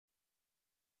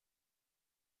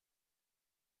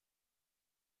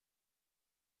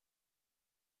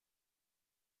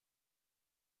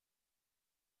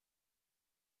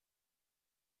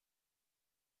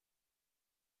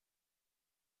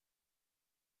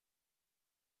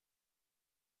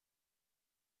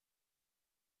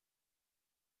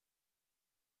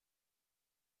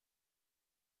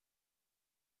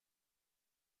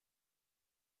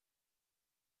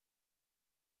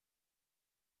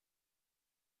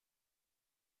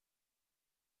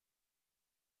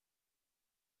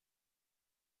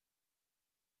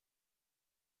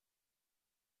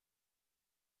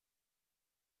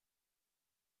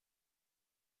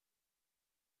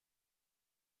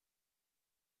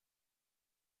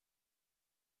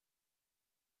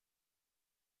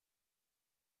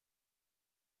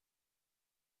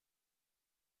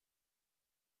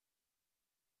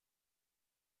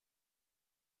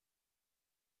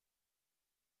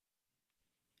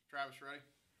Travis, ready?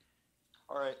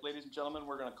 All right, ladies and gentlemen,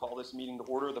 we're going to call this meeting to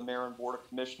order, the Mayor and Board of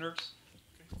Commissioners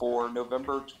for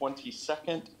November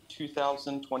 22nd,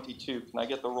 2022. Can I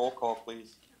get the roll call,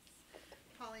 please?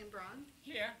 Pauline Braun,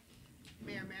 Here.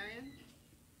 Mayor Marion,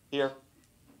 Here.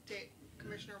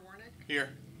 Commissioner Warnick, Here.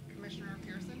 Commissioner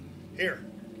Pearson. Here.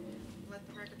 Let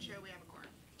the record show we have a quorum.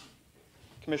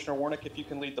 Commissioner Warnick, if you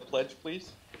can lead the pledge,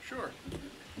 please. Sure.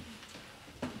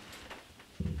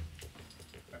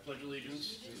 I pledge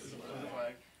allegiance to the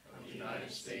flag of the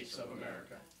United States of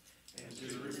America and to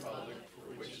the republic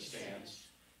for which it stands,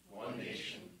 one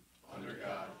nation, under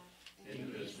God,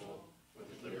 indivisible, with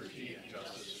liberty and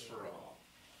justice for all.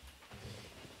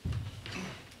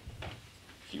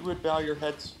 If you would bow your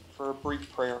heads for a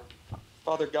brief prayer.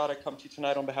 Father God, I come to you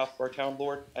tonight on behalf of our town,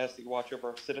 Lord. I ask that you watch over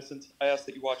our citizens. I ask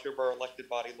that you watch over our elected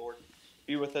body, Lord.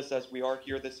 Be with us as we are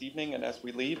here this evening and as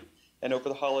we leave. And over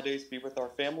the holidays, be with our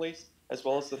families, as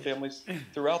well as the families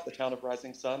throughout the town of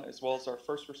Rising Sun, as well as our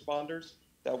first responders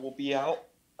that will be out,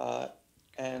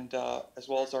 and as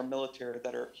well as our military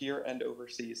that are here and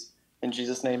overseas. In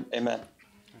Jesus' name, amen.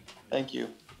 Thank you.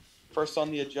 First on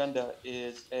the agenda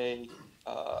is a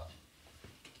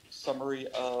summary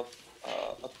of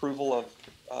approval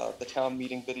of the town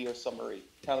meeting video summary.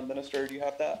 Town Administrator, do you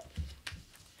have that?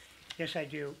 Yes, I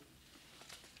do.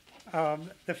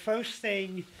 The first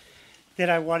thing that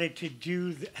I wanted to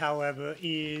do, however,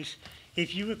 is,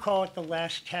 if you recall at the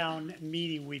last town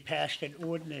meeting, we passed an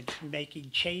ordinance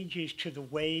making changes to the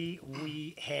way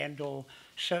we handle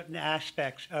certain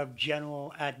aspects of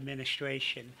general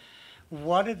administration.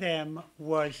 One of them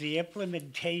was the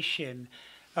implementation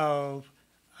of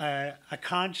a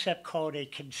concept called a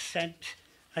consent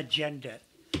agenda.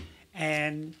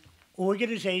 And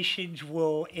organizations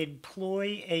will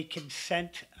employ a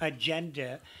consent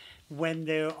agenda when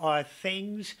there are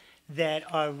things that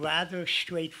are rather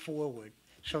straightforward.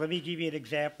 So let me give you an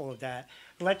example of that.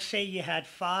 Let's say you had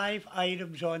 5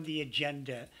 items on the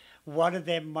agenda. One of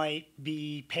them might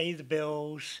be pay the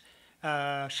bills,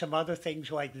 some other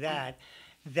things like that,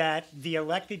 that the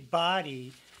elected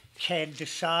body can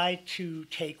decide to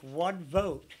take one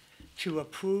vote to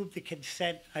approve the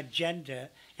consent agenda,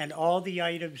 and all the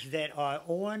items that are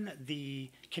on the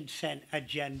consent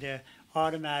agenda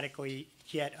automatically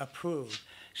get approved,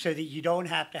 so that you don't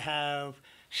have to have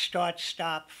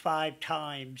start-stop 5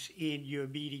 times in your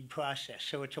meeting process.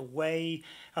 So it's a way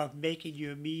of making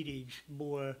your meetings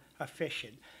more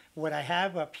efficient. What I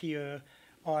have up here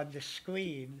on the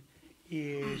screen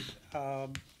is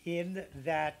in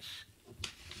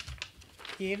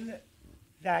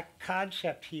that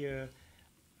concept here,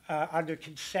 under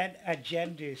consent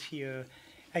agendas here,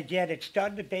 again, it's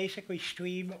done to basically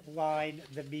streamline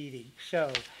the meeting. So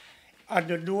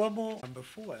under normal, number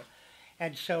 4.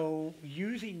 And so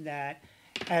using that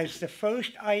as the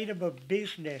first item of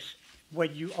business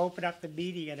when you open up the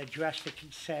meeting and address the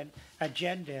consent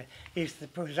agenda is the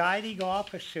presiding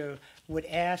officer would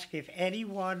ask if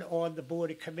anyone on the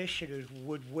Board of Commissioners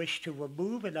would wish to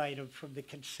remove an item from the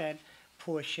consent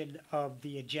portion of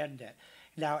the agenda.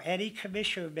 Now, any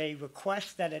commissioner may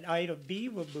request that an item be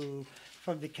removed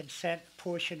from the consent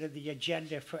portion of the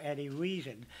agenda for any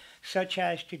reason, such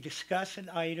as to discuss an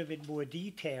item in more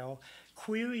detail,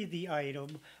 query the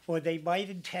item, or they might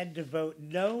intend to vote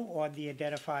no on the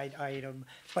identified item,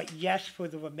 but yes for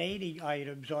the remaining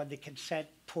items on the consent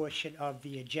portion of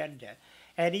the agenda.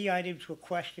 Any items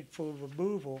requested for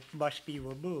removal must be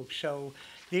removed. So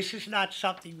this is not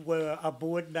something where a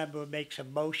board member makes a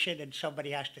motion and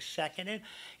somebody has to second it.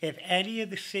 If any of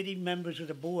the sitting members of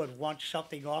the board want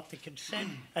something off the consent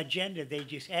agenda, they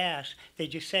just ask, they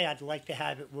just say, I'd like to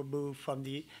have it removed from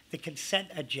the consent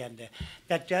agenda.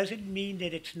 That doesn't mean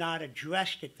that it's not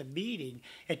addressed at the meeting.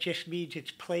 It just means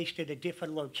it's placed at a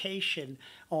different location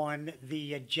on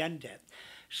the agenda.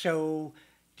 So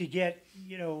to get,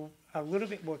 a little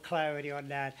bit more clarity on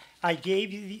that, I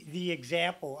gave you the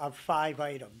example of 5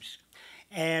 items.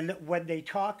 And when they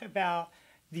talk about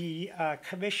the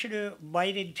commissioner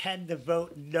might intend to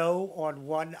vote no on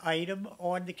one item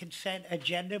on the consent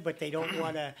agenda, but they don't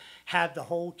want to have the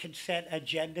whole consent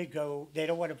agenda go, they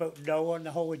don't want to vote no on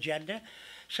the whole agenda.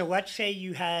 So let's say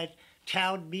you had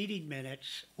town meeting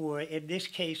minutes, or in this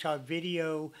case, our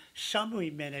video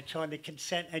summary minutes on the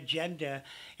consent agenda,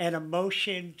 and a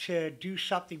motion to do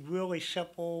something really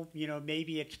simple,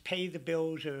 maybe it's pay the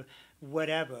bills or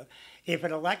whatever. If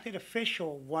an elected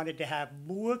official wanted to have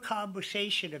more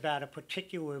conversation about a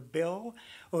particular bill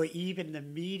or even the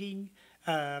meeting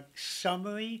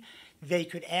summary, they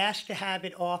could ask to have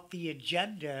it off the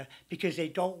agenda because they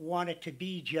don't want it to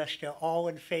be just all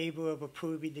in favor of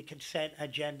approving the consent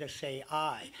agenda, say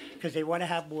aye, because they want to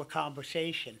have more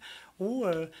conversation.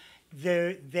 Or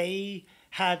they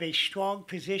have a strong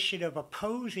position of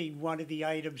opposing one of the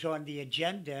items on the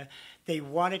agenda. They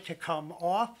want it to come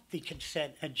off the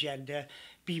consent agenda,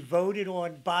 be voted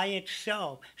on by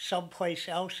itself someplace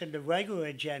else in the regular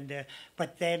agenda,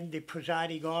 but then the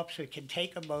presiding officer can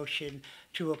take a motion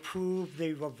to approve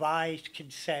the revised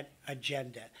consent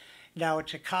agenda. Now,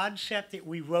 it's a concept that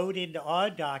we wrote into our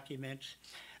documents.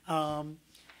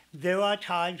 There are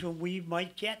times when we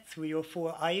might get 3 or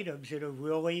 4 items that are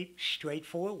really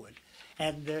straightforward.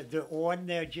 And they're on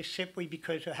there just simply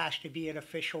because there has to be an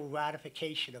official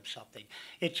ratification of something.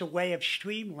 It's a way of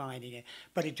streamlining it,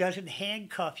 but it doesn't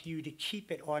handcuff you to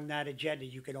keep it on that agenda.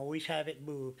 You can always have it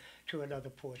moved to another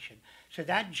portion. So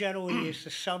that generally is the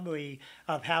summary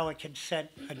of how a consent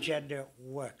agenda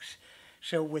works.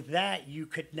 So with that, you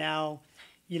could now,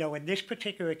 in this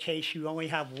particular case, you only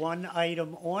have one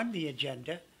item on the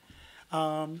agenda.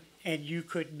 And you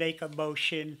could make a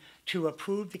motion to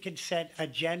approve the consent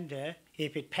agenda.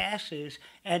 If it passes,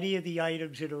 any of the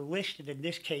items that are listed, in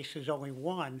this case there's only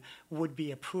one, would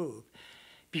be approved.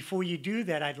 Before you do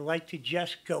that, I'd like to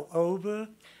just go over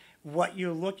what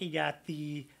you're looking at,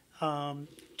 the town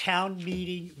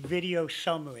meeting video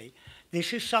summary.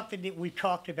 This is something that we've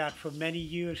talked about for many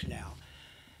years now.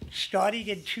 Starting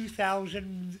in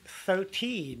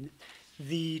 2013,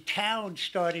 the town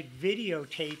started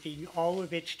videotaping all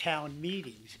of its town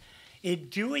meetings. In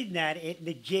doing that, it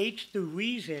negates the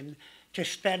reason to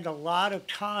spend a lot of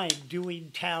time doing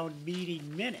town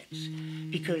meeting minutes,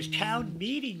 because town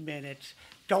meeting minutes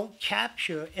don't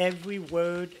capture every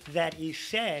word that is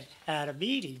said at a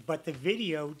meeting, but the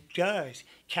video does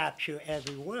capture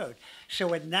every word.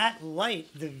 So in that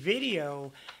light, the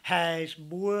video has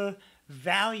more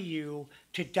value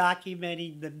to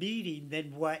documenting the meeting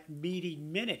than what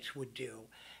meeting minutes would do.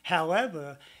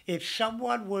 However, if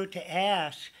someone were to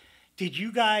ask, did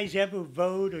you guys ever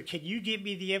vote, or can you give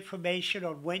me the information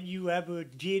on when you ever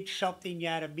did something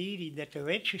at a meeting that they're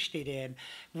interested in,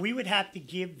 we would have to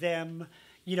give them,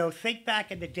 think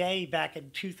back in the day, back in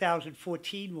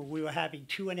 2014, when we were having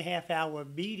 2.5-hour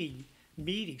meetings,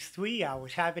 3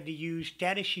 hours, having to use,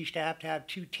 Dennis used to have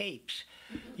 2 tapes,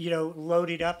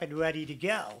 loaded up and ready to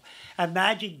go.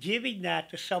 Imagine giving that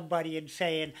to somebody and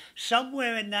saying,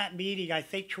 somewhere in that meeting, I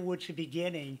think towards the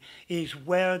beginning, is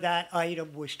where that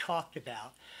item was talked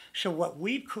about. So what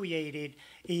we've created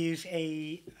is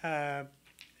a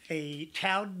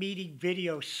town meeting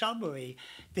video summary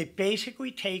that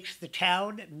basically takes the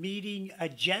town meeting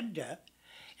agenda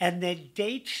and then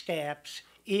date stamps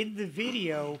in the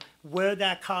video where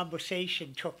that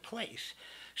conversation took place.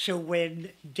 So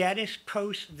when Dennis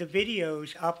posts the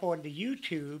videos up on the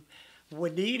YouTube,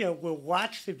 Juanita will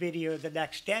watch the video the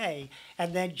next day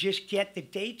and then just get the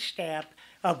date stamp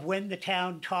of when the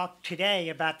town talked today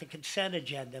about the consent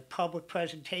agenda, public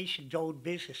presentations, old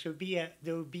business.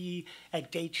 There would be a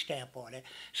date stamp on it.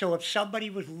 So if somebody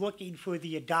was looking for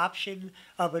the adoption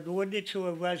of an ordinance or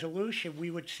a resolution,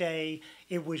 we would say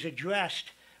it was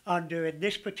addressed under, in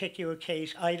this particular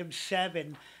case, item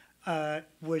 7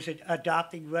 was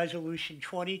adopting resolution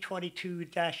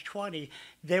 2022-20.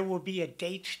 There will be a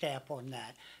date stamp on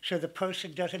that. So the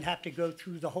person doesn't have to go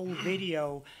through the whole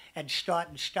video and start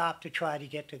and stop to try to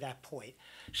get to that point.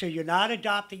 So you're not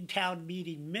adopting town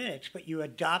meeting minutes, but you're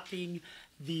adopting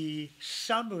the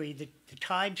summary, the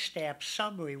timestamp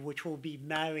summary, which will be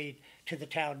married to the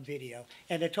town video.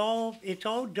 And it's all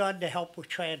done to help with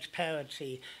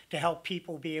transparency, to help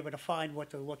people be able to find what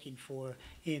they're looking for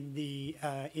in the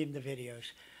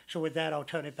videos. So with that, I'll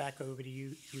turn it back over to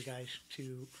you guys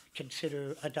to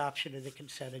consider adoption of the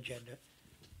consent agenda.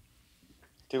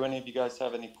 Do any of you guys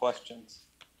have any questions?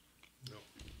 No.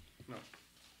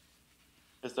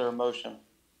 Is there a motion?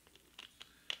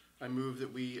 I move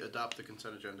that we adopt the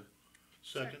consent agenda.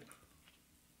 Second.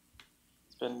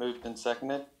 It's been moved and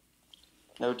seconded.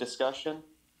 No discussion?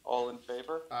 All in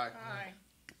favor? Aye. Aye.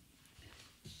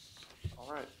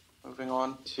 All right, moving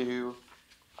on to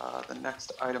the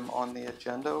next item on the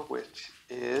agenda, which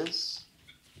is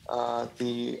a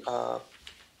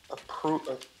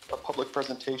public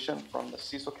presentation from the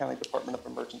Cecil County Department of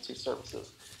Emergency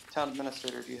Services. Town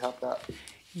Administrator, do you have that?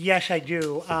 Yes, I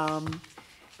do.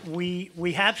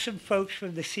 we have some folks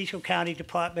from the Cecil County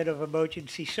Department of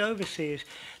Emergency Services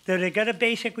that are going to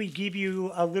basically give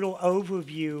you a little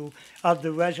overview of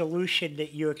the resolution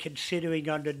that you're considering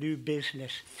under new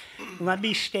business. Let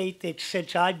me state that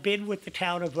since I've been with the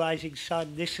town of Rising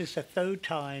Sun, this is the third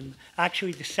time,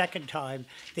 actually the second time,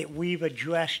 that we've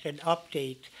addressed an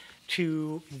update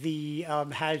to the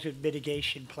hazard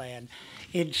mitigation plan.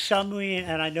 In summary,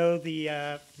 and I know the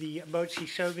emergency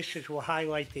services will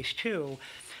highlight this too,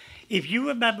 if you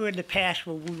remember in the past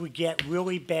when we would get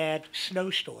really bad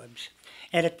snowstorms,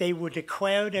 and if they were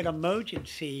declared an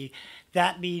emergency,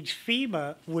 that means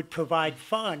FEMA would provide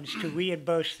funds to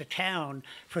reimburse the town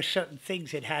for certain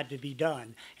things that had to be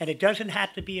done. And it doesn't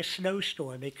have to be a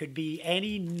snowstorm. It could be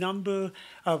any number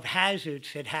of hazards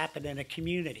that happen in a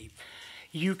community.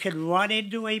 You can run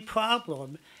into a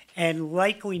problem and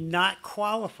likely not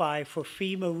qualify for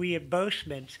FEMA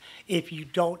reimbursements if you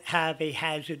don't have a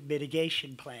hazard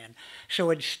mitigation plan. So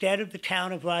instead of the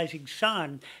town of Rising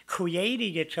Sun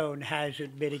creating its own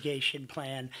hazard mitigation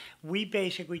plan, we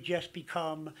basically just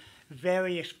become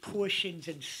various portions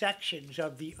and sections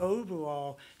of the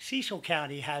overall Cecil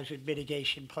County hazard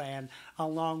mitigation plan,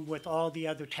 along with all the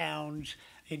other towns,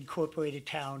 incorporated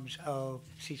towns of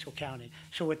Cecil County.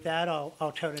 So with that,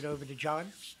 I'll turn it over to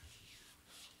John.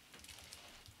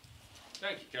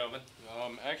 Thank you, Kelvin.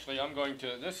 Actually, I'm going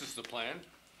to, this is the plan.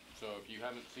 So if you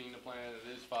haven't seen the plan, it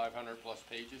is 500 plus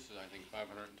pages, I think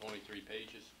 523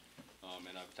 pages.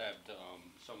 And I've tabbed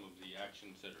some of the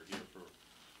actions that are here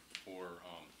for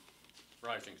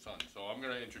Rising Sun. So I'm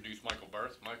going to introduce Michael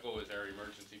Berth. Michael is our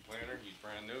emergency planner. He's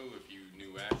brand new. If you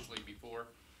knew Ashley before,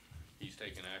 he's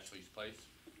taken Ashley's place.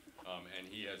 And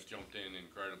he has jumped in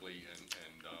incredibly, and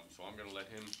so I'm going to let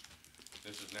him.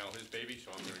 This is now his baby,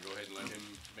 so I'm going to go ahead and let him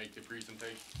make the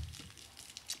presentation.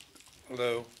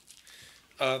 Hello.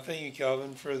 Thank you,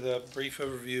 Calvin, for the brief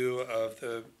overview of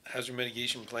the hazard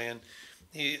mitigation plan.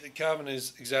 Calvin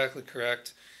is exactly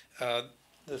correct.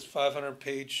 This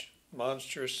 500-page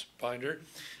monstrous binder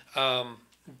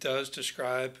does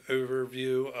describe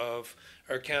overview of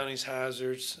our county's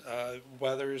hazards.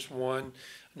 Weather is one.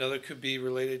 Another could be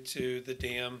related to the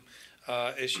dam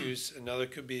issues. Another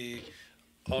could be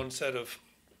onset of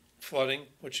flooding,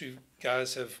 which you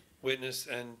guys have witnessed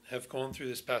and have gone through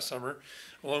this past summer,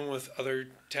 along with other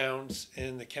towns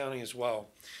in the county as well.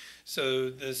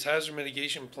 So this hazard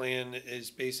mitigation plan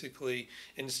is basically,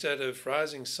 instead of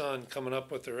Rising Sun coming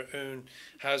up with their own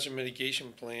hazard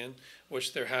mitigation plan,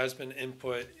 which there has been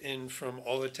input in from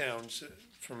all the towns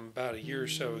from about a year or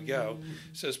so ago.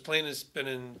 So this plan has been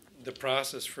in the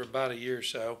process for about a year or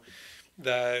so,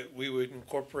 that we would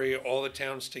incorporate all the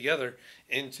towns together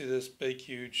into this big,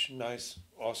 huge, nice,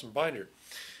 awesome binder.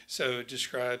 So it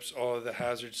describes all of the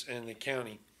hazards in the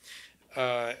county.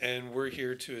 And we're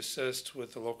here to assist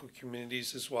with the local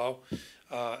communities as well.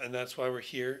 And that's why we're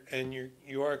here. And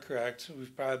you are correct.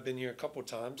 We've probably been here a couple of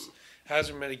times.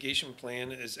 Hazard mitigation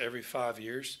plan is every 5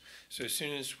 years. So as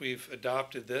soon as we've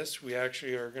adopted this, we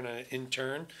actually are going to, in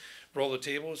turn, roll the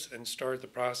tables and start the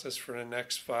process for the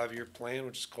next 5-year plan,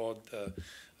 which is called the,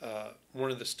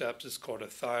 one of the steps is called a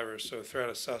THIRA, so threat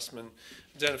assessment,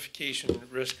 identification,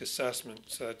 risk assessment.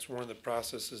 So that's one of the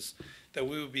processes that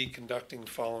we will be conducting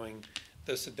following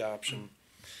this adoption.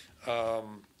 Do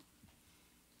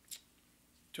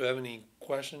you have any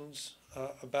questions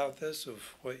about this,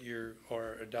 of what you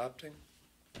are adopting?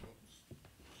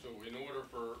 So in order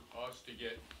for us to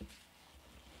get, I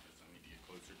need to get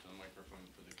closer to the microphone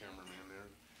for the cameraman there.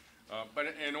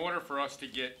 But in order for us to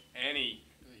get any,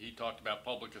 he talked about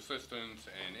public assistance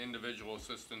and individual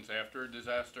assistance after a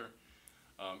disaster,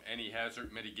 any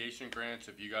hazard mitigation grants,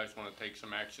 if you guys want to take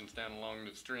some actions down along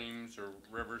the streams or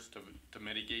rivers to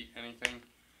mitigate anything,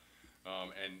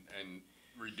 and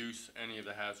reduce any of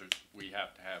the hazards, we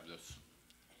have to have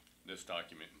this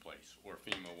document in place, or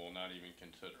FEMA will not even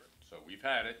consider it. So we've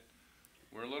had it.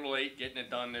 We're a little late getting it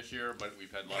done this year, but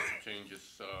we've had lots of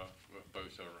changes,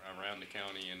 both around the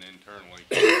county and internally.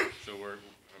 So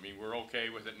we're okay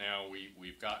with it now.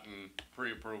 We've gotten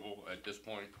pre-approval at this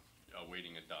point,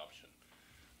 awaiting adoption.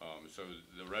 So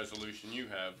the resolution you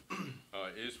have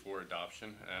is for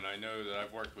adoption, and I know that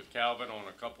I've worked with Calvin on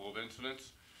a couple of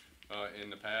incidents in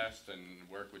the past, and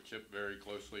worked with Chip very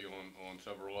closely on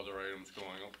several other items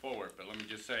going forward. But let me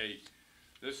just say,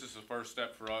 this is the first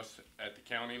step for us at the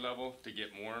county level to get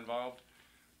more involved,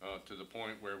 to the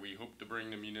point where we hope to bring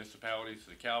the municipalities,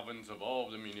 the Calvins of all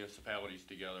of the municipalities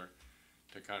together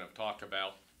to kind of talk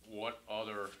about what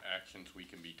other actions we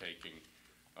can be taking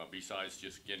besides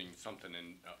just getting something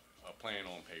in a plan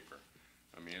on paper.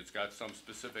 I mean, it's got some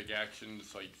specific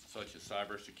actions like, such as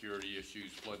cybersecurity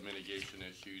issues, flood mitigation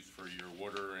issues for your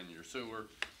water and your sewer,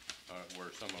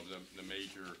 were some of the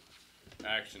major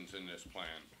actions in this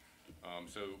plan.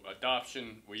 So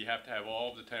adoption, we have to have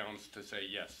all the towns to say,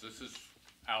 yes, this is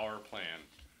our plan.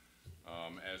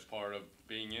 As part of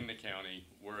being in the county,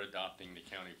 we're adopting the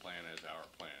county plan as our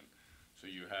plan. So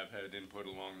you have had input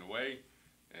along the way,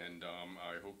 and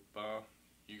I hope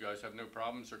you guys have no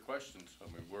problems or questions. I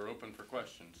mean, we're open for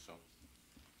questions, so.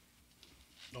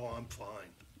 No, I'm fine.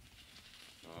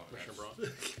 Commissioner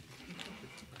that's-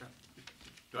 Braun?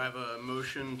 Do I have a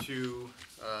motion to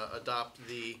adopt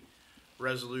the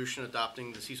resolution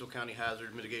adopting the Cecil County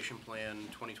Hazard Mitigation Plan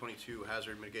 2022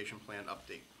 Hazard Mitigation Plan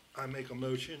update? I make a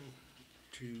motion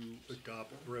to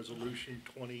adopt resolution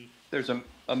 20. There's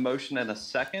a motion and a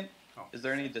second. Oh. Is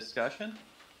there any discussion?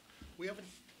 We haven't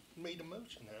made a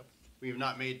motion, have We have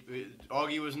not made,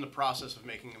 Augie was in the process of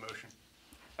making a motion.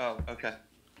 Oh, okay.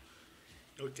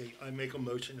 we? Okay, I make a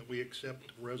motion that we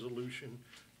accept resolution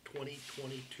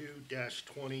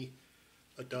 2022-20,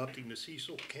 adopting the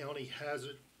Cecil County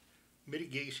Hazard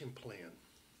Mitigation Plan.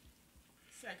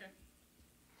 Second.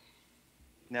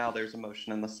 Now there's a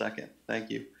motion and a second. Thank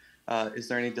you. Is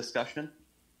there any discussion?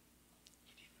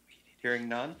 Hearing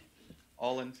none.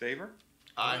 All in favor?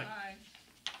 Aye.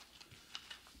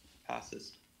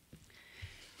 Passes.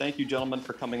 Thank you, gentlemen,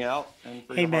 for coming out and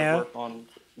for Hey, your Mayor. hard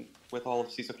work with all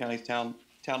of Cecil County's town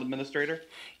administrator.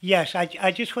 Yes,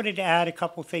 I just wanted to add a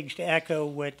couple things to echo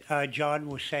what John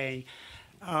was saying.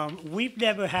 We've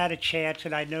never had a chance,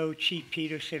 and I know Chief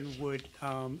Peterson would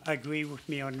agree with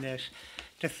me on this,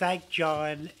 to thank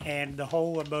John and the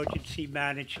whole emergency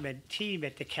management team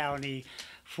at the county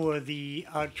for the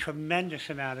tremendous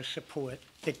amount of support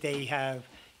that they have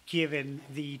given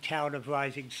the town of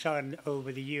Rising Sun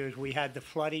over the years. We had the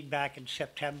flooding back in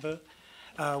September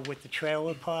with the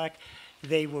trailer park.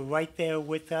 They were right there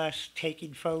with us,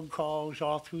 taking phone calls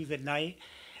all through the night.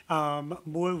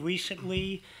 More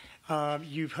recently,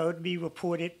 you've heard me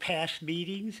report at past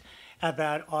meetings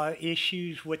about our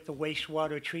issues with the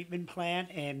wastewater treatment plant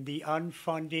and the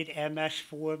unfunded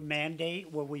MS4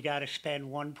 mandate, where we got to spend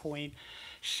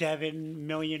 $1.7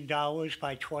 million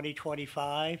by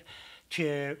 2025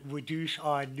 to reduce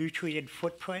our nutrient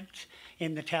footprint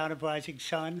in the town of Rising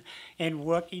Sun, and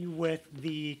working with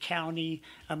the county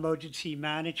emergency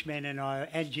management and our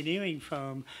engineering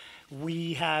firm,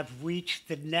 we have reached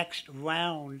the next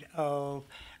round of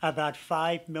about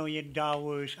 $5 million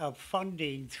of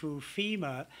funding through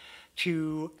FEMA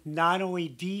to not only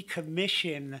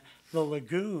decommission the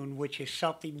lagoon, which is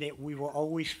something that we were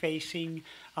always facing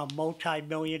a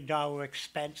multi-million-dollar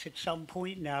expense at some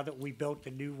point now that we built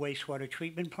the new wastewater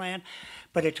treatment plant,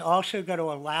 but it's also going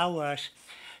to allow us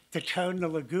to turn the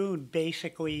lagoon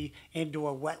basically into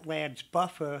a wetlands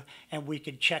buffer, and we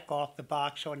can check off the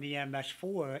box on the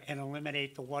MS4 and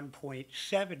eliminate the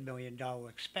 $1.7 million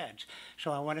expense.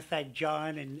 So I want to thank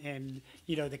John and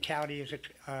the county as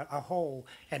a whole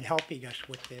and helping us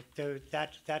with it.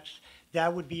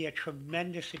 That would be a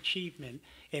tremendous achievement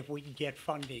if we can get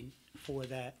funding for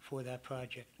that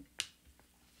project.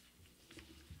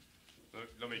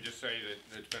 Let me just say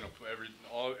that it's been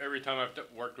every time I've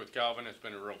worked with Calvin, it's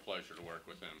been a real pleasure to work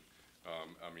with him.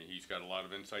 I mean, he's got a lot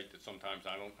of insight that sometimes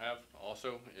I don't have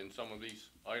also in some of these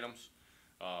items.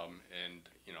 And,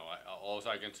 all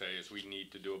I can say is we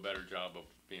need to do a better job of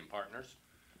being partners.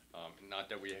 Not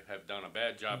that we have done a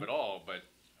bad job at all, but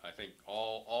I think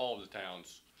all of the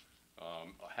towns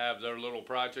have their little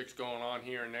projects going on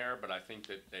here and there, but I think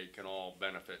that they can all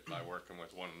benefit by working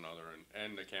with one another,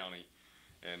 and the county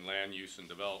and land use and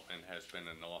development has been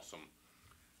an awesome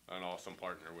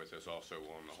partner with us also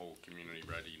on the whole community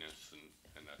readiness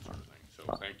and that sort of thing. So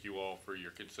thank you all for your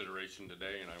consideration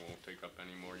today, and I won't take up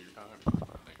any more of your time.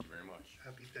 Thank you very much.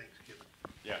 Happy Thanksgiving.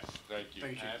 Yes, thank you.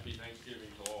 Thank you. Happy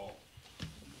Thanksgiving to all,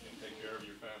 and take care of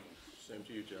your families. Same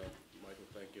to you, Joe. Michael,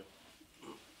 thank you.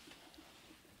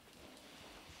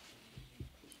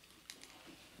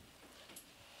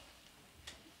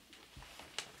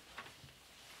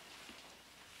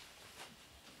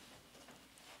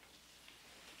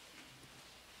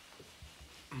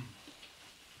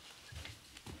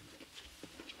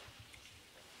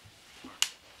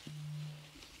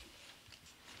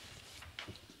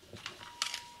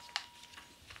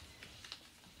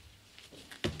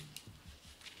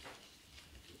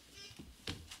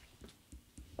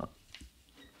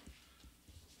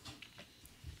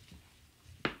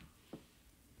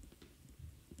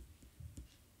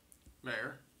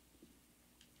 Mayor?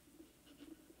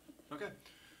 Okay. Do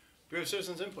we have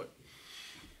citizens' input?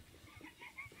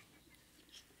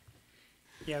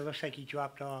 Yeah, it looks like he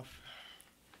dropped off.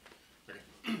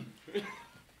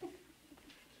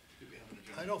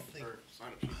 I don't think, or sign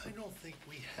up sheet. I don't think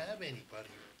we have anybody.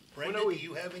 no, Brenda, do we-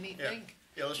 you have anything?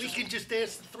 Yeah, let's We just, can do just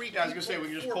ask the three people. Yeah, I was gonna say, we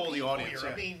can just four poll the people audience, here. I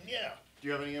yeah. mean, yeah.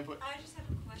 you have any input? I just have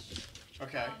a question.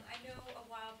 Okay. I know a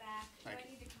while back, do Thank I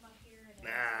you. need to come up here and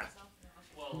Nah. introduce myself?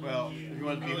 No, okay. Well, you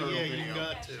want to be Oh, heard yeah, on you video?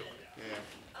 got to. Yeah.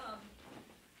 Okay.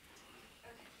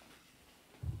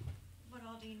 What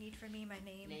all do you need from me? My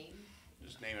name?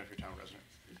 Just name it if you're town resident.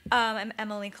 I'm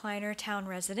Emily Kleiner, town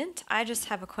resident. I just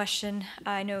have a question.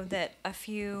 I know that a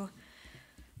few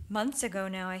months ago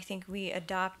now, I think we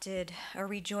adopted or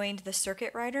rejoined the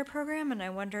Circuit Rider program, and I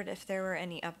wondered if there were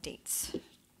any updates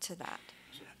to that.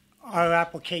 Our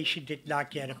application did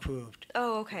not get approved.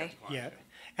 Oh, okay. Yeah.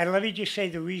 And let me just say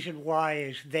the reason why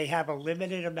is they have a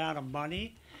limited amount of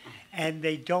money and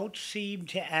they don't seem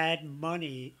to add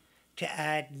money to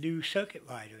add new circuit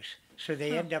riders. So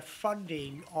they end up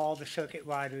funding all the circuit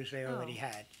riders they already Oh.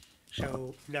 had.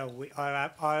 So, no,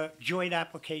 our joint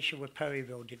application with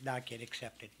Perryville did not get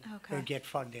accepted. Or Okay. get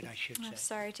funded, I should I'm say.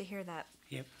 sorry to hear that.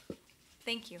 Yep.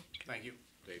 Thank you. Thank you.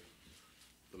 Dave,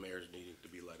 the mayor's needing to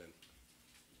be let in.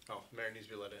 Oh, the mayor needs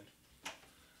to be let in.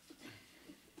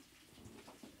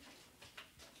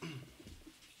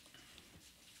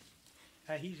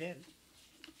 He's in.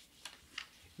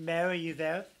 Mary, you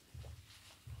there?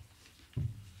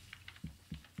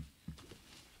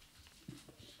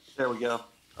 There we go.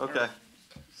 Okay.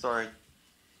 Sorry.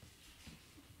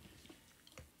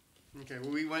 Okay,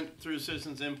 well, we went through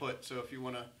citizens' input, so if you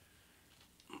want to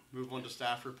move on to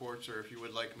staff reports, or if you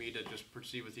would like me to just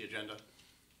proceed with the agenda.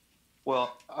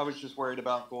 Well, I was just worried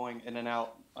about going in and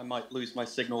out. I might lose my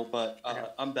signal, but Okay.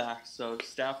 I'm back. So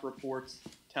staff reports,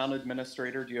 town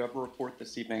administrator, do you have a report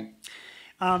this evening?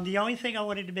 The only thing I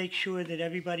wanted to make sure that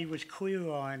everybody was clear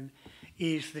on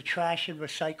is the trash and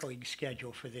recycling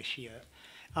schedule for this year.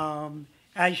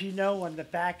 As you know, on the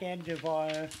back end of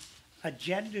our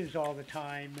agendas all the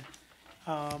time,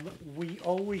 we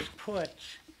always put,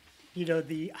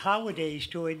 the holidays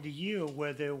during the year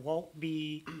where there won't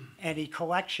be any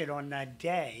collection on that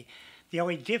day. The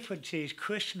only difference is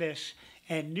Christmas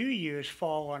and New Year's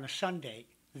fall on a Sunday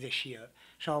this year.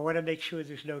 So I want to make sure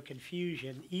there's no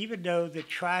confusion, even though the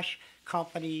trash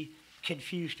company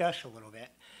confused us a little bit,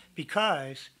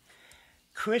 because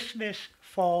Christmas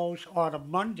falls on a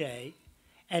Monday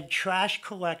and trash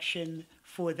collection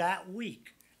for that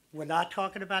week. We're not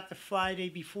talking about the Friday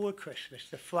before Christmas.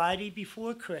 The Friday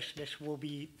before Christmas will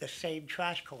be the same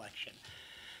trash collection.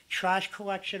 Trash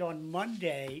collection on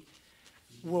Monday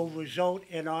will result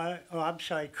in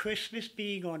Christmas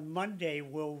being on Monday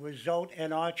will result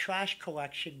in our trash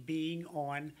collection being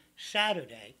on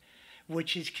Saturday,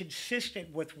 which is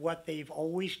consistent with what they've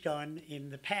always done in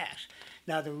the past.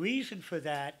 Now, the reason for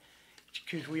that,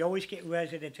 because we always get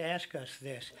residents ask us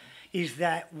this, is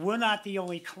that we're not the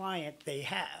only client they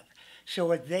have.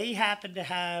 So if they happen to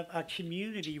have a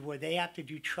community where they have to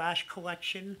do trash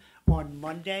collection on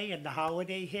Monday and the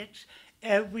holiday hits,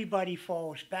 everybody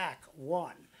falls back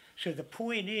one. So the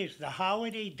point is, the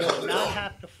holiday does not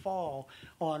have to fall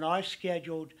on our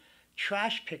scheduled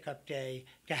trash pickup day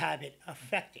to have it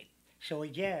affected. So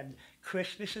again,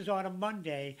 Christmas is on a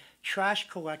Monday, trash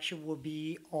collection will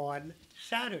be on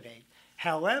Saturday.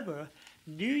 However,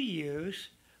 New Year's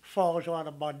falls on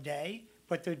a Monday,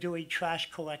 but they're doing trash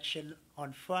collection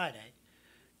on Friday.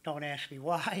 Don't ask me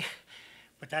why,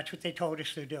 but that's what they told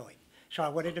us they're doing. So I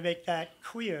wanted to make that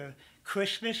clear.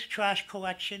 Christmas trash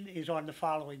collection is on the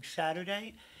following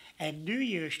Saturday, and New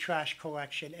Year's trash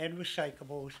collection and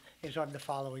recyclables is on the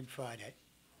following Friday.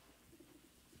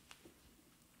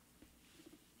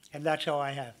 And that's all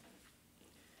I have.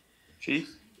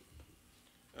 Chief?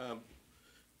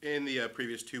 In the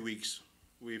previous 2 weeks,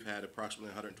 we've had approximately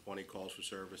 120 calls for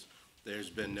service. There's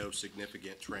been no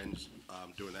significant trends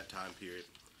during that time period.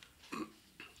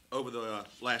 Over the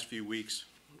last few weeks,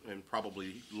 and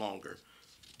probably longer,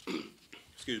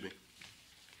 excuse me,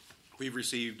 we've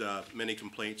received many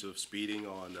complaints of speeding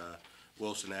on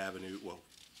Wilson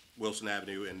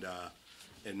Avenue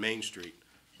and Main Street.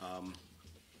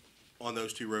 On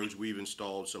those two roads, we've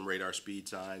installed some radar speed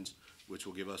signs, which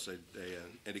will give us an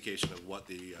indication of what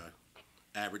the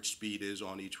average speed is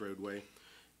on each roadway.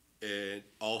 It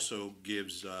also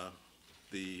gives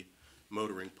the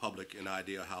motoring public an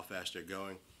idea how fast they're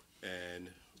going. And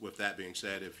with that being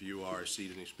said, if you are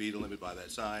exceeding the speed limit by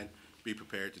that sign, be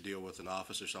prepared to deal with an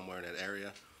officer somewhere in that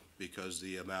area, because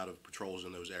the amount of patrols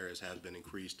in those areas has been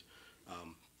increased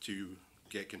to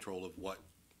get control of what,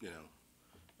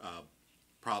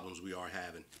 problems we are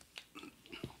having.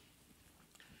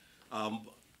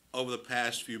 Over the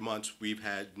past few months, we've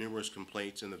had numerous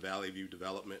complaints in the Valley View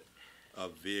development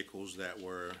of vehicles that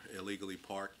were illegally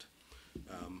parked.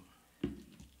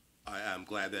 I'm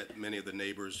glad that many of the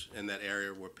neighbors in that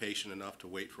area were patient enough to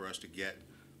wait for us to get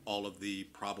all of the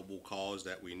probable cause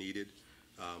that we needed.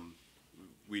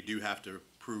 We do have to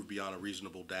prove beyond a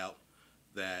reasonable doubt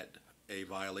that a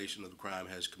violation of the crime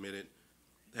has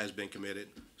been committed.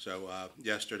 So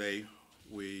yesterday,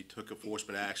 we took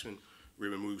enforcement action. We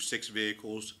removed 6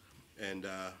 vehicles, and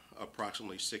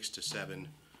approximately 6 to 7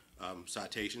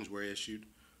 citations were issued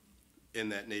in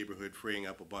that neighborhood, freeing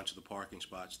up a bunch of the parking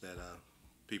spots that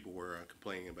people were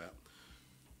complaining about.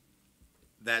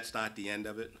 That's not the end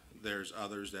of it. There's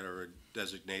others that are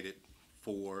designated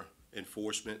for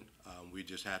enforcement. We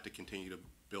just have to continue to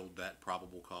build that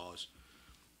probable cause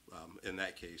in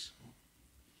that case.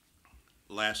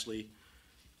 Lastly,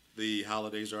 the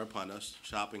holidays are upon us.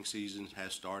 Shopping season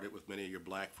has started with many of your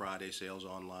Black Friday sales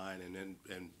online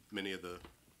and many of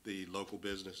the local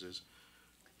businesses.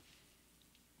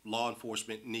 Law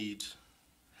enforcement needs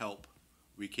help.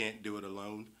 We can't do it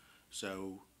alone.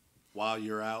 So while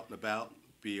you're out and about,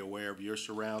 be aware of your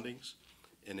surroundings.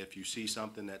 And if you see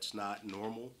something that's not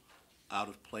normal, out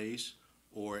of place,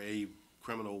 or a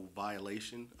criminal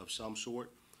violation of some sort,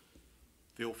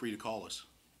 feel free to call us.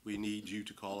 We need you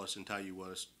to call us and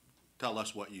tell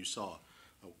us what you saw.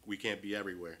 We can't be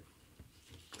everywhere.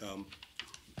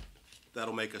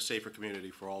 That'll make a safer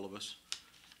community for all of us.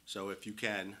 So if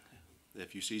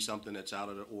you see something that's out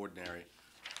of the ordinary,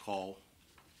 call.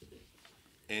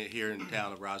 And here in the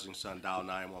town of Rising Sun, dial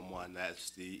 911. That's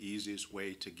the easiest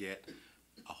way to get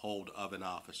a hold of an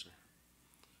officer.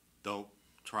 Don't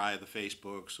try the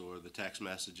Facebooks or the text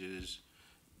messages.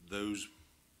 Those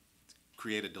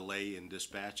create a delay in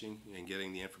dispatching and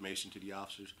getting the information to the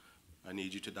officers. I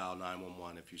need you to dial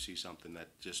 911 if you see something that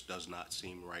just does not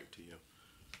seem right to you.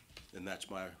 And that's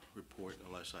my report,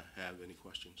 unless I have any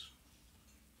questions.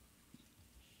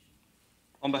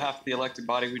 On behalf of the elected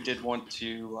body, we did want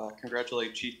to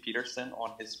congratulate Chief Peterson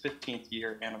on his 15th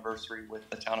year anniversary with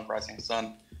the town of Rising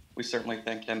Sun. We certainly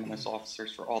thank him and his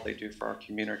officers for all they do for our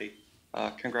community.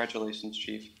 Congratulations,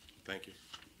 Chief. Thank you.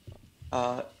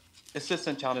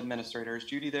 Assistant Town Administrator, is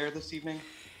Judy there this evening?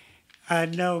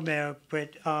 No, Mayor,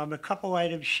 but a couple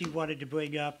items she wanted to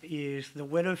bring up is the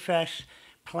Winterfest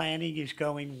planning is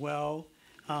going well.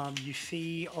 You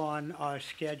see on our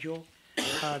schedule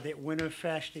that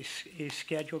Winterfest is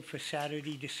scheduled for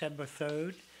Saturday, December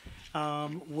 3rd.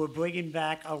 We're bringing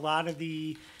back a lot of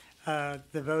the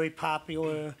very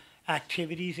popular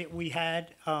activities that we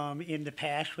had in the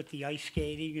past with the ice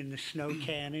skating and the snow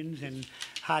cannons and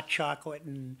hot chocolate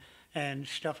and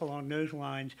stuff along those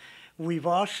lines. We've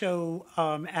also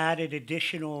added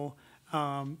additional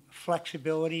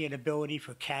flexibility and ability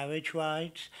for carriage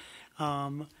rides.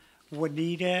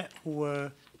 Juanita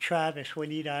or Travis,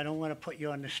 Juanita, I don't want to put you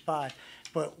on the spot,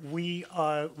 but we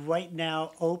are right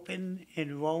now open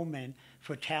enrollment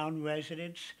for town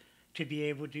residents to be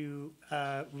able to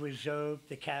reserve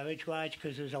the carriage rides,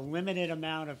 because there's a limited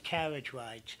amount of carriage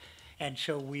rides. And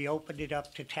so we opened it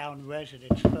up to town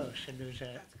residents first, and there's a,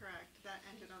 That's correct. That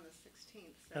ended on the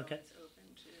 16th, so Okay. it's open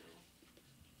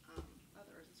to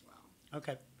others as well.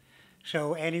 okay.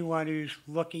 So anyone who's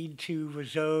looking to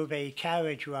reserve a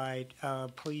carriage ride,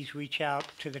 please reach out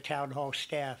to the town hall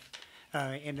staff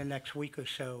in the next week or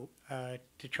so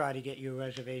to try to get your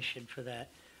reservation for that.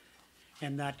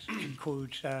 And that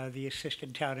concludes the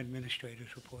Assistant Town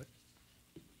Administrator's report.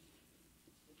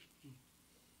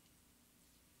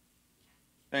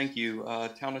 Thank you.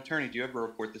 Town Attorney, do you have a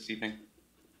report this evening?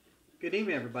 Good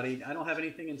evening, everybody. I don't have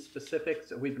anything in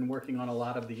specifics. We've been working on a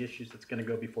lot of the issues that's going to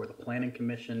go before the Planning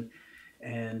Commission.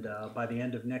 And by the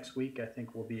end of next week, I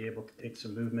think we'll be able to take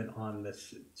some movement on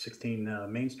this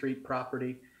 16 Main Street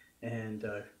property and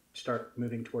start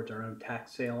moving towards our own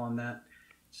tax sale on that.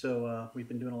 So we've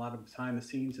been doing a lot of behind the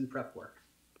scenes and prep work.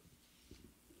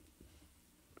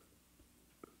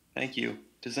 Thank you.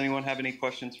 Does anyone have any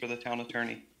questions for the Town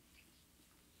Attorney?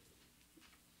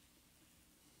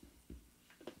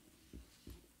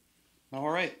 All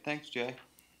right, thanks, Jay.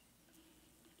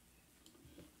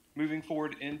 Moving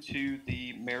forward into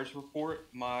the mayor's report,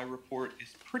 my report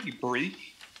is pretty brief.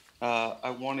 I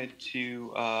wanted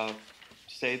to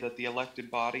say that the elected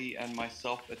body and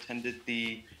myself attended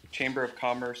the Chamber of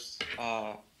Commerce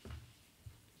Law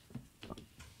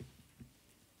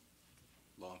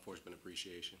enforcement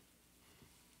appreciation.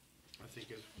 I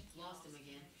think it's, Lost him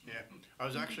again. yeah, I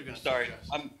was actually gonna Sorry,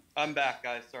 suggest. I'm back,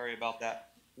 guys. Sorry about that.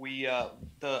 We,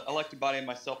 the elected body and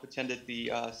myself attended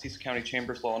the Cecil County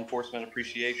Chamber's Law Enforcement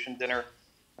Appreciation Dinner.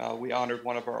 We honored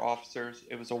one of our officers.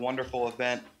 It was a wonderful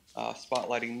event,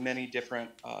 spotlighting many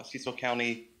different Cecil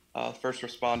County first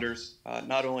responders,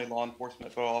 not only law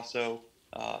enforcement, but also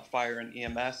fire and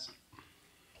EMS.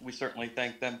 we certainly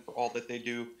thank them for all that they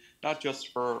do, not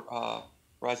just for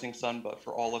Rising Sun, but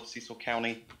for all of Cecil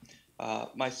County.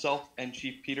 Myself and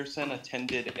Chief Peterson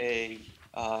attended a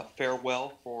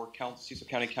farewell for Cecil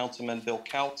County Councilman Bill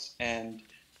Couts and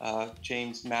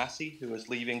James Massey, who is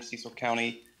leaving Cecil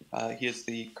County. He is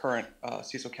the current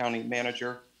Cecil County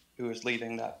manager who is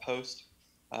leaving that post.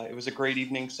 It was a great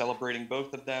evening celebrating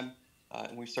both of them,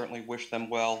 and we certainly wish them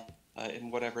well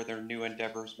in whatever their new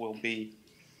endeavors will be.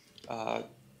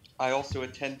 I also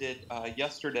attended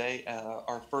yesterday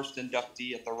our first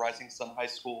inductee at the Rising Sun High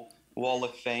School Wall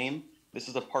of Fame. This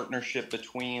is a partnership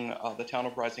between the town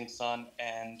of Rising Sun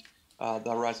and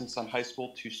the Rising Sun High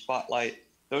School to spotlight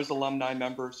those alumni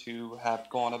members who have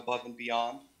gone above and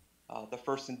beyond. The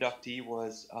first inductee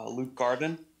was Luke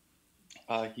Garvin.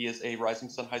 He is a Rising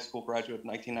Sun High School graduate of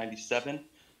 1997.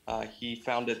 He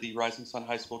founded the Rising Sun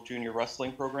High School Junior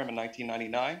Wrestling Program in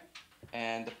 1999,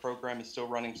 and the program is still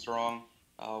running strong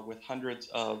with hundreds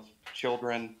of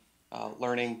children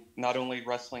learning not only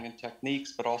wrestling and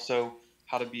techniques, but also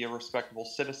how to be a respectable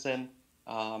citizen,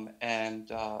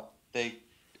 and they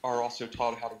are also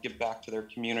taught how to give back to their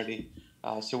community.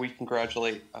 So we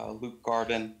congratulate Luke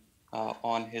Garvin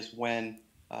on his win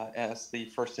as the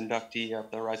first inductee of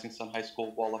the Rising Sun High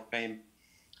School Wall of Fame.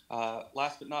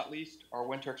 Last but not least, our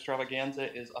winter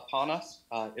extravaganza is upon us.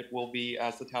 It will be,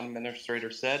 as the town administrator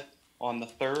said, on the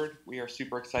 3rd. We are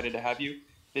super excited to have you.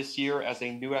 This year, as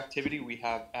a new activity, we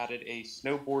have added a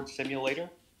snowboard simulator,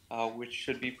 which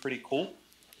should be pretty cool.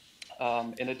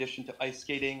 In addition to ice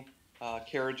skating,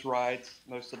 carriage rides,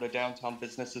 most of the downtown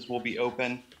businesses will be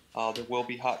open. There will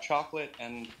be hot chocolate,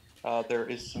 and there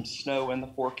is some snow in the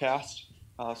forecast,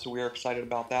 so we are excited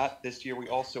about that. This year, we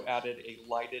also added a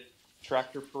lighted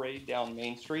tractor parade down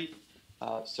Main Street.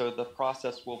 So the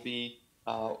process will be,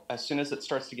 as soon as it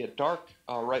starts to get dark,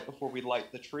 right before we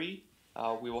light the tree,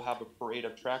 we will have a parade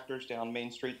of tractors down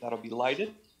Main Street that'll be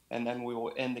lighted, and then we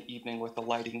will end the evening with the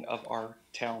lighting of our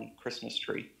town Christmas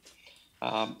tree.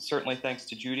 Certainly thanks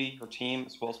to Judy, her team,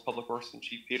 as well as Public Works and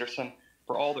Chief Peterson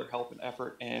for all their help and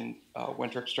effort in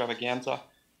Winter Extravaganza.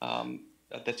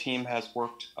 The team has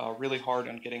worked really hard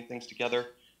on getting things together,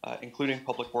 including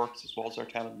Public Works as well as our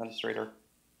town administrator.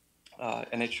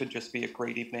 And it should just be a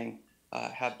great evening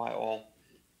had by all.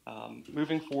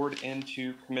 Moving forward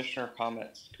into commissioner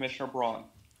comments. Commissioner Braun.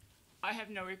 I have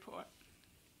no report.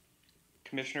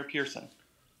 Commissioner Pearson.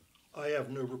 I have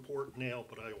no report now,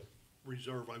 but I'll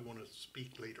reserve, I want to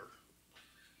speak later.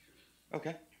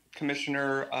 Okay.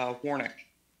 Commissioner Warnick.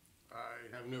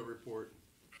 I have no report.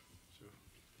 So.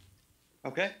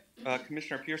 Okay.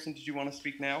 Commissioner Pearson, did you want to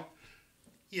speak now?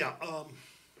 Yeah,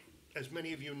 as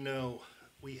many of you know,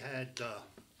 we had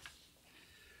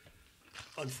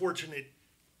unfortunate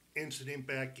incident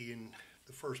back in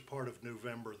the first part of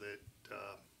November that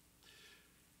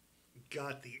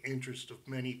got the interest of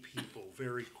many people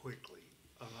very quickly.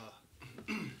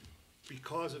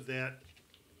 Because of that,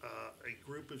 a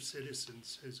group of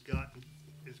citizens has gotten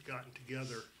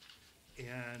together,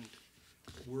 and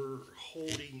we're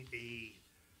holding a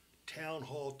town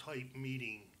hall type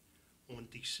meeting on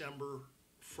December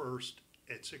 1st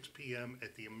at 6 p.m.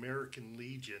 at the American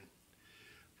Legion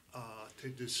to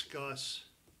discuss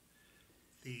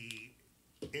the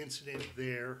incident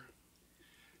there,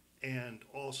 and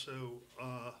also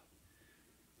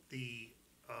the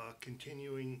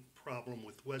continuing problem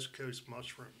with West Coast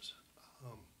mushrooms.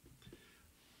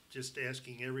 Just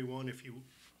asking everyone, if you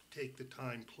take the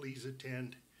time, please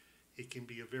attend. It can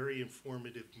be a very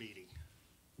informative meeting.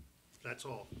 That's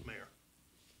all, Mayor.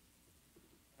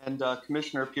 And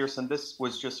Commissioner Pearson, this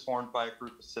was just formed by a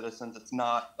group of citizens. It's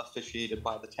not officiated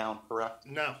by the town, correct?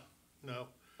 No.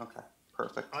 Okay,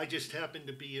 perfect. I just happened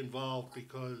to be involved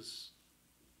because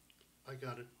I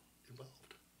got it involved.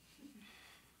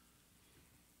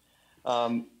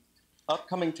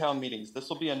 Upcoming town meetings. This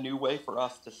will be a new way for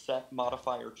us to set,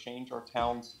 modify, or change our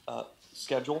town's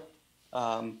schedule.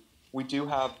 We do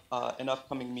have an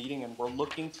upcoming meeting, and we're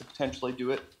looking to potentially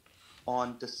do it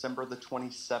on December the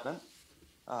 27th.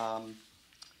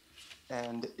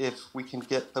 And if we can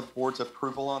get the board's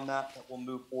approval on that, we'll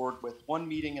move forward with one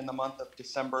meeting in the month of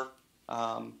December,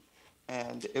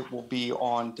 and it will be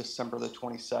on December the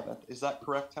 27th. Is that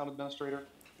correct, Town Administrator?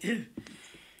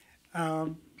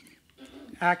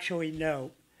 Actually, no.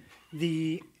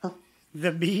 The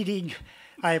meeting,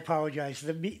 I apologize.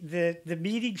 The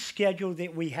meeting schedule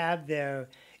that we have there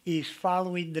is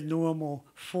following the normal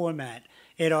format.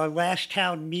 At our last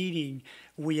town meeting,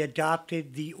 we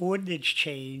adopted the ordinance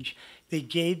change that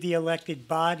gave the elected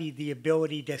body the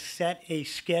ability to set a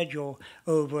schedule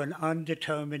over an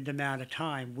undetermined amount of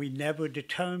time. We never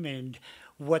determined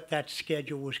what that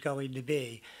schedule was going to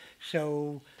be.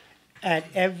 So at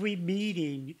every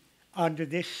meeting under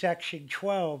this section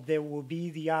 12, there will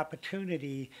be the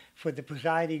opportunity for the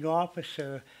presiding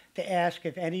officer to ask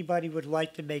if anybody would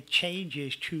like to make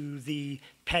changes to the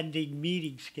pending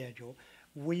meeting schedule.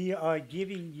 We are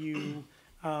giving you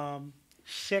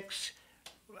 6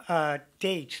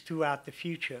 dates throughout the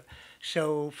future.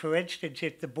 So, for instance,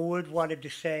 if the board wanted to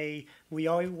say, we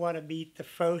only want to meet the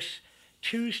first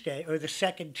Tuesday or the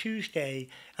second Tuesday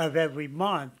of every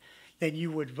month, then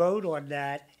you would vote on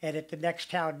that, and at the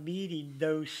next town meeting,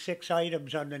 those 6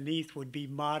 items underneath would be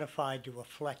modified to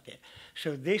reflect it.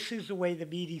 So this is the way the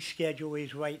meeting schedule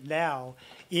is right now.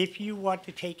 If you want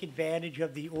to take advantage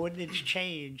of the ordinance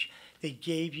change that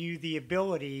gave you the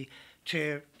ability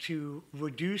to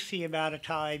reduce the amount of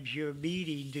times you're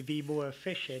meeting to be more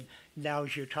efficient,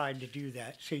 now's your time to do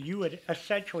that. So you would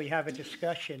essentially have a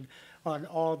discussion on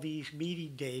all these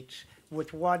meeting dates,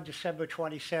 with one December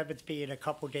 27th being a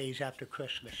couple days after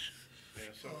Christmas. Yeah,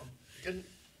 so,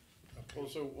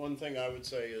 also, one thing I would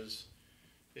say is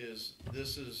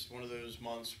this is one of those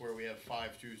months where we have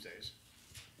 5 Tuesdays,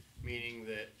 meaning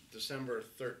that December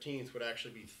 13th would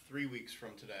actually be 3 weeks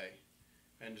from today,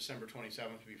 and December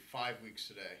 27th would be 5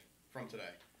 weeks from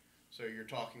today. So you're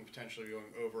talking potentially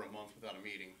going over a month without a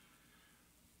meeting.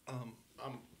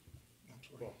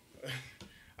 Well,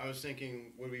 I was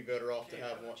thinking, would we be better off to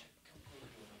have one?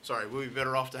 Sorry, would we be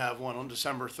better off to have one on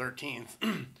December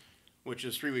 13th, which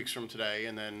is 3 weeks from today,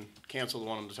 and then cancel the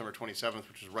one on December 27th,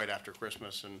 which is right after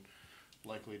Christmas and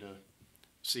likely to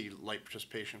see light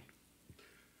participation?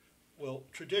 Well,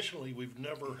 traditionally, we've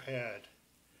never had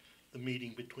the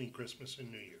meeting between Christmas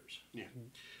and New Year's. Yeah.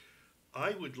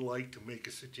 I would like to make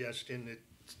a suggestion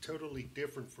that's totally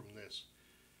different from this.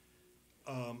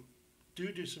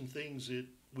 Due to some things that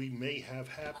we may have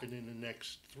happen in the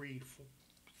next 3+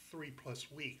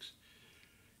 weeks,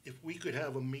 if we could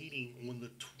have a meeting on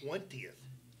the 20th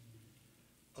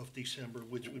of December,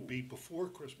 which would be before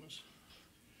Christmas,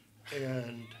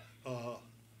 and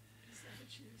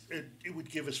it would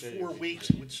give us 4 weeks.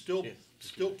 It would still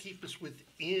keep us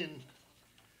within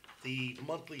the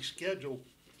monthly schedule,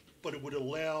 but it would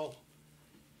allow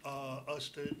us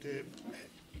to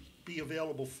be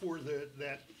available for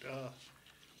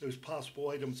those possible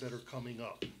items that are coming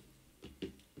up.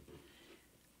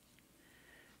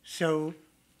 So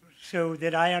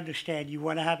that I understand, you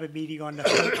want to have a meeting on the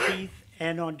 13th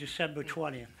and on December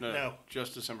 20th. No,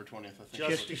 just December 20th, I think.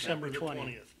 Just December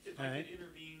 20th. If All I right. could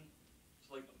intervene,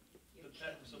 so like,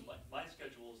 so my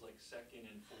schedule is like second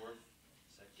and fourth,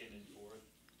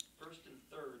 first and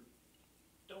third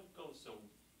don't go so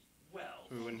well.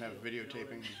 We wouldn't have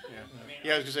videotaping, yeah. I mean,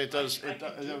 Yeah, I was gonna say, it does, I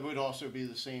can do- it would also be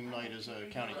the same night as a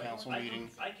county council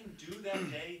meeting. I can do that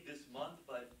day this month,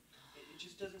 but it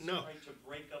just doesn't seem No. right to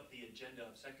break up the agenda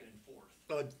of second and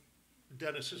fourth.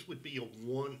 Dennis, this would be the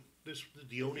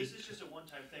only. This is just a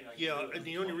one-time thing. I can Yeah, do it and on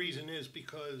the only 20th. reason is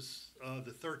because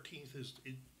the 13th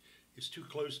is too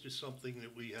close to something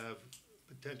that we have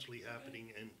potentially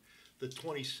happening, and the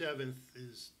 27th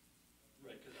is,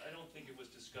 Right, because I don't think it was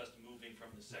discussed moving from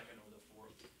the second or the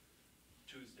fourth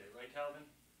Tuesday, right, Calvin?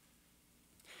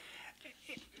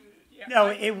 No,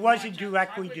 it wasn't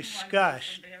directly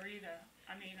discussed. There either.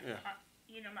 I mean,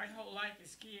 Yeah. my whole life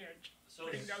is geared. So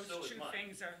I is, think those so is two mine.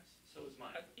 things are, So is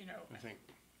mine. I think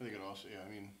it also, yeah, I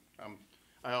mean,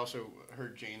 I also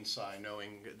heard Jane's sigh,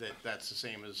 knowing that that's the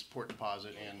same as Port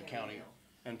Deposit and county,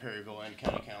 and Perryville and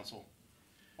county council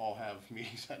all have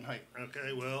meetings that night.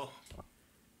 okay, well,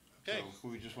 okay. So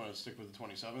we just wanna stick with the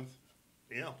 27th?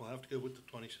 Yeah, we'll have to go with the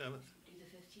 27th. Do the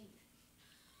 15th,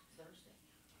 Thursday.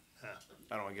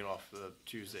 I don't wanna get off the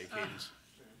Tuesday cadence.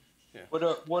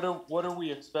 What are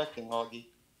we expecting, Augie?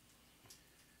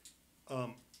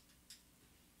 I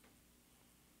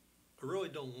really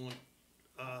don't want,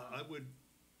 I would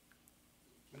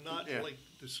not Yeah. like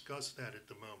to discuss that at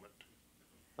the moment.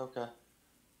 Okay.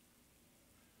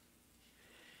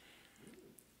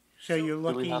 So you're Do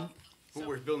we looking, have- Well,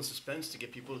 we're building suspense to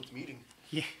get people to the meeting.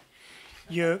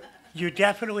 you're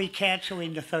definitely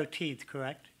canceling the 13th,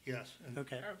 correct? Yes, and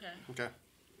Okay. okay. Okay.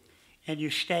 And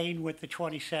you're staying with the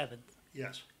 27th?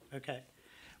 yes, Okay.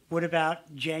 What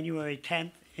about January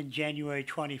 10th and January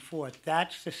 24th?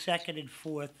 That's the second and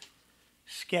fourth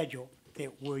schedule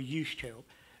that we're used to.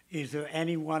 Is there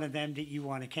any one of them that you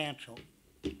want to cancel?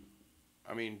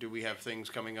 I mean, do we have things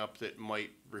coming up that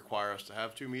might require us to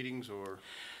have 2 meetings, or?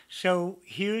 So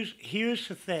here's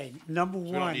the thing. Number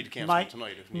we don't one, need to cancel it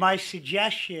tonight if needed. my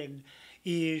suggestion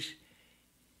is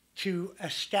to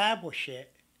establish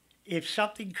it. If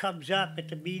something comes up at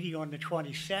the meeting on the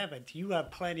 27th, you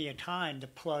have plenty of time to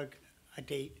plug a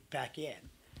date back in.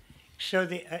 So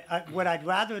what I'd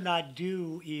rather not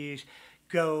do is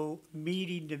go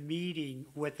meeting to meeting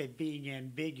with it being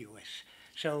ambiguous.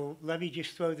 So let me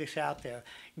just throw this out there.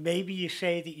 Maybe you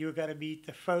say that you're going to meet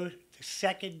the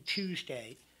second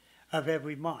Tuesday of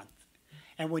every month.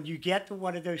 And when you get to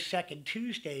one of those second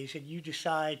Tuesdays and you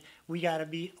decide we got to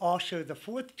meet also the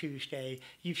fourth Tuesday,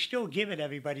 you've still given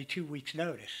everybody 2 weeks'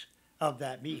 notice of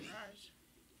that meeting. Right.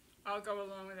 I'll go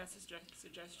along with that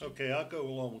suggestion. Okay, I'll go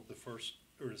along with the first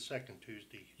or the second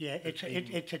Tuesday. Yeah,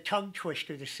 it's a tongue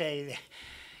twister to say that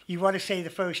you want to say the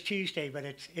first Tuesday, but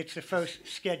it's the first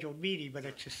scheduled meeting, but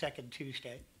it's the second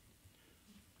Tuesday.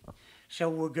 So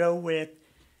we'll go with,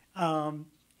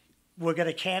 we're going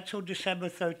to cancel December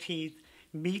 13th,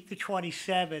 meet the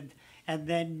 27th, and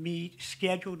then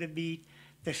schedule to meet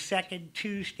the second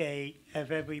Tuesday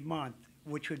of every month,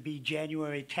 which would be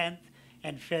January 10th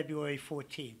and February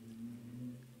 14th.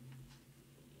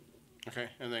 Okay,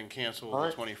 and then cancel All the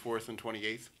right. 24th and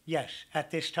 28th? Yes, at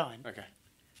this time. Okay.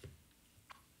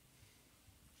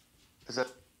 Is that,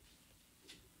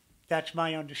 That's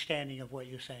my understanding of what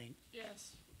you're saying.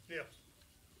 Yes. Yeah.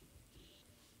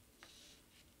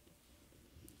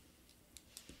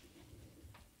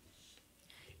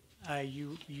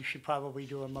 You should probably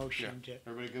do a motion to.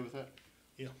 Everybody good with that?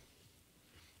 Yeah.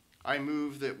 I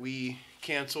move that we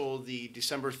cancel the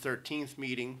December 13th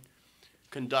meeting,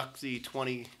 conduct the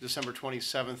December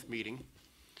 27th meeting,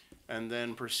 and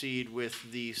then proceed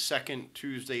with the second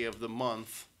Tuesday of the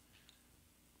month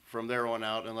from there on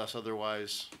out unless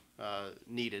otherwise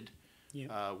needed,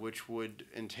 Yeah. which would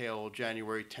entail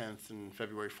January 10th and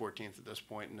February 14th at this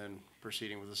point, and then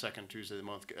proceeding with the second Tuesday of the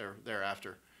month or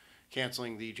thereafter.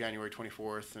 Canceling the January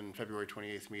 24th and February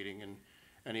 28th meeting and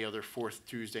any other fourth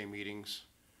Tuesday meetings.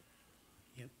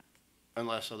 Yep.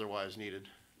 Unless otherwise needed.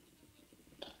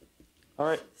 all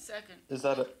right, Second. is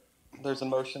that there's a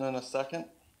motion and a second?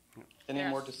 Any Yes.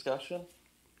 more discussion?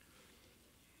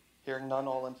 Hearing none,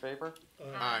 all in favor?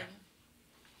 Aye.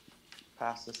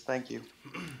 Passes, thank you.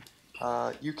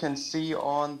 You can see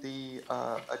on the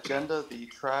agenda the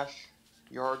trash,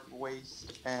 yard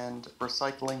waste, and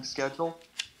recycling schedule,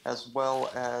 as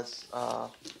well as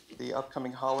the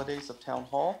upcoming holidays of Town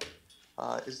Hall.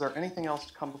 Is there anything else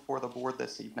to come before the board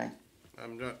this evening?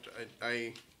 I'm not,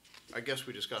 I guess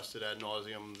we discussed it ad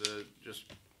nauseum, just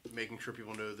making sure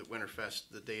people know that Winterfest,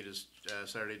 the date is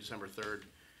Saturday, December 3rd,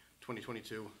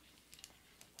 2022.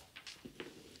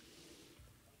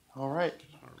 All right,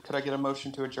 could I get a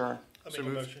motion to adjourn? I make So a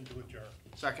moved. motion to adjourn.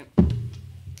 Second?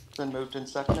 Been moved and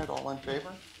seconded, all in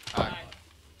favor? Aye.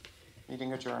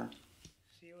 Meeting adjourned.